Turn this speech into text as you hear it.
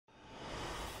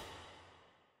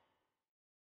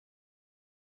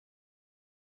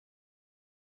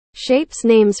Shapes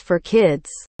names for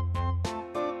kids.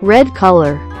 Red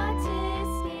color,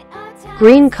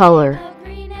 green color,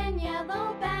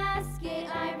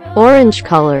 orange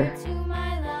color,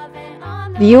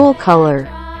 Buell color,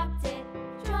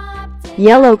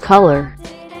 yellow color,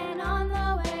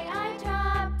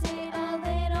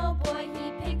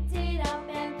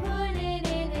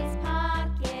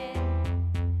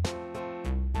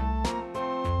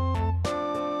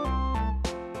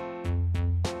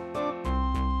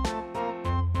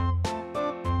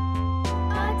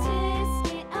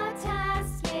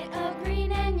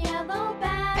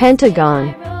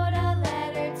 pentagon,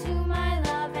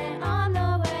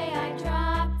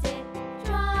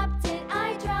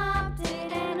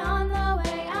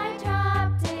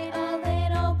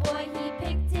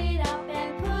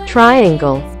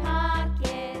 triangle,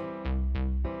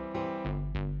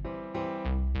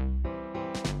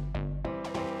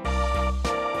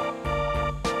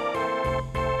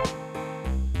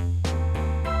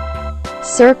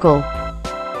 circle,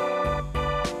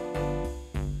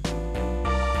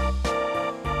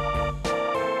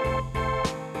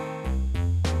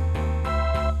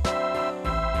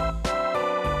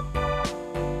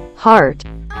 heart,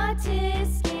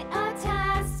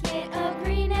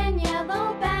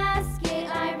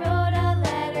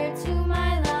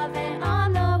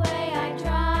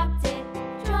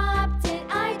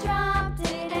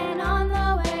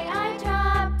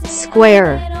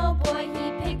 square,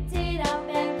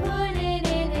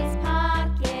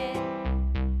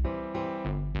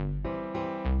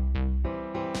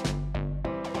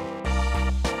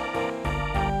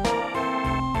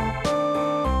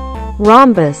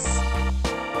 rhombus,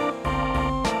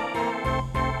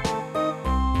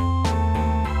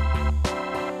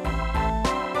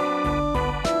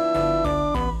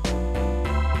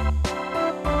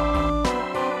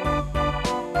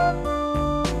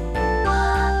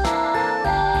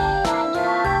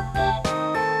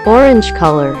 orange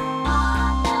color,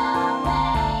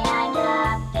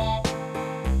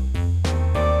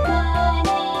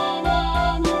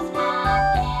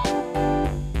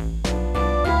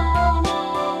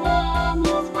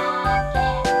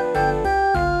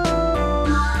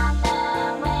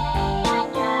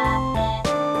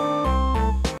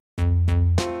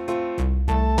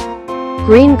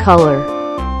 green color,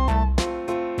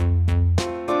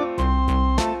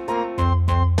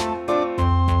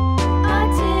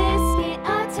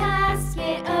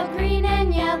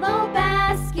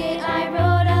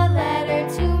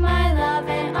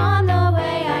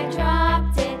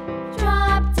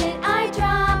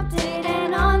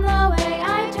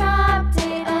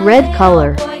 red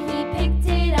color,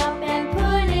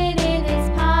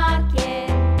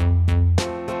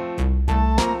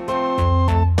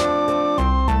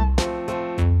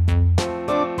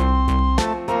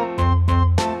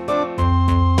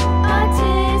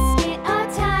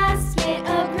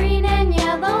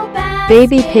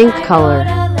 baby pink color,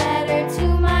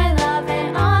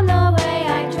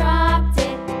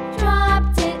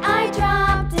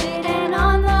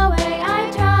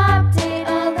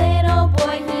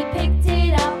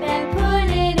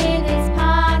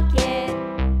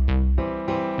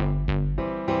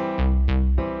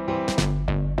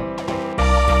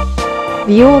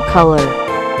 Buell color,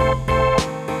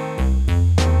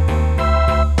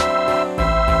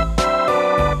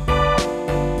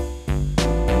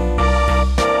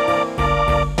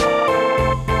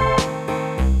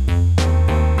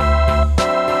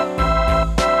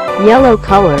 yellow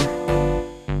color,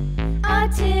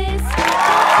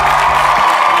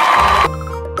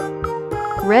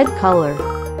 red color,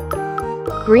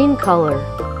 green color,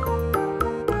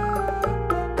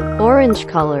 orange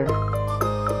color,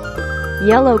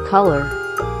 yellow color,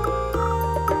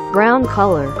 brown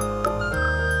color,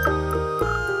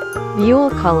 Buell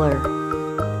color,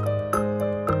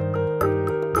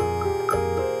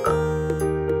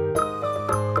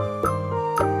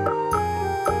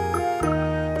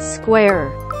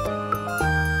 square,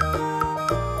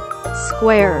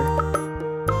 square,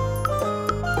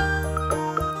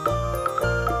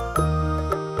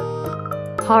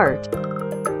 heart,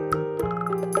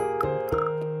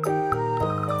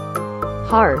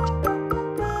 heart,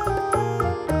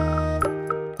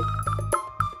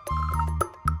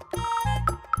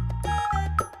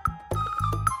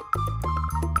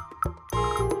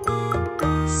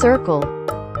 circle,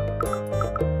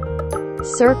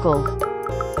 circle,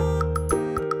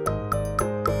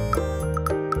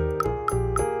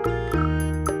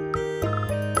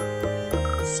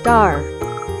 star,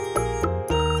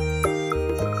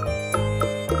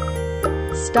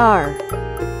 star,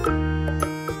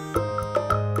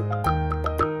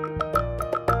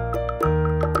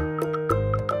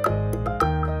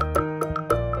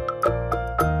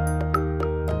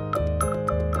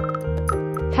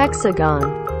 hexagon,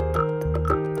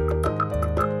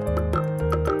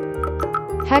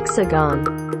 hexagon,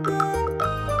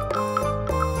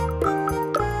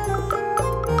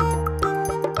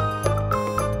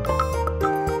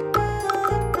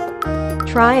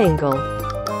 triangle,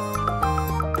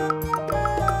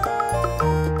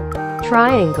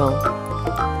 triangle,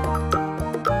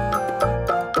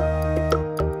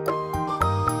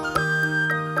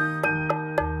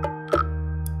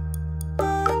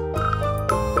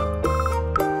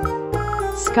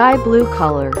 sky blue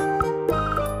color,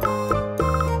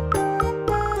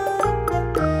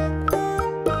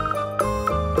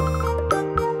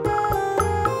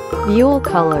 Buhl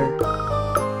color,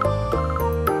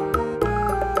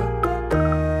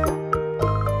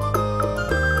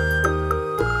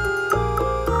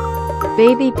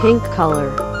 baby pink color,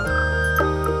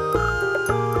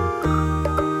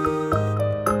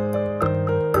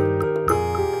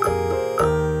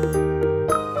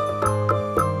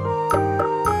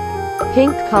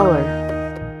 pink color,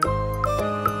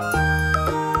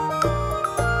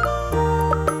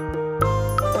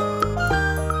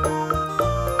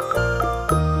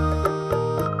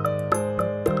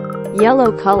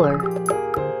 yellow color,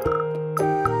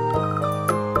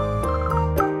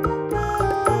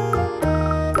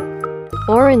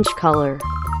 orange color,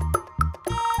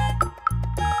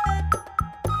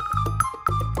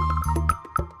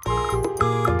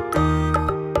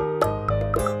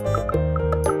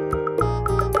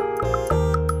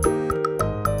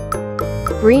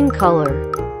 green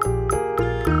color,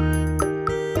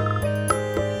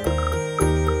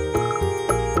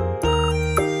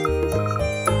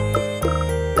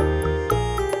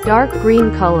 dark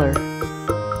green color,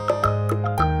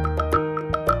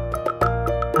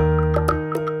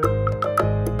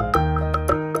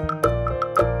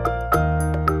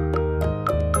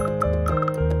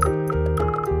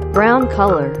 brown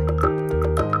color,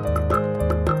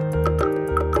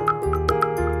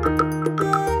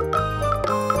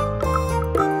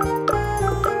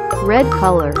 red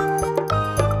color,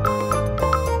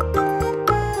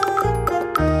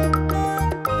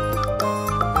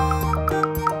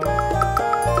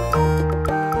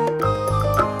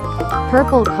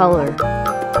 purple color,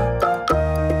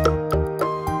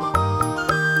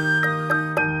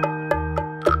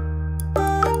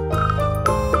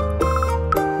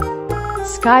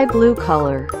 sky blue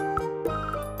color,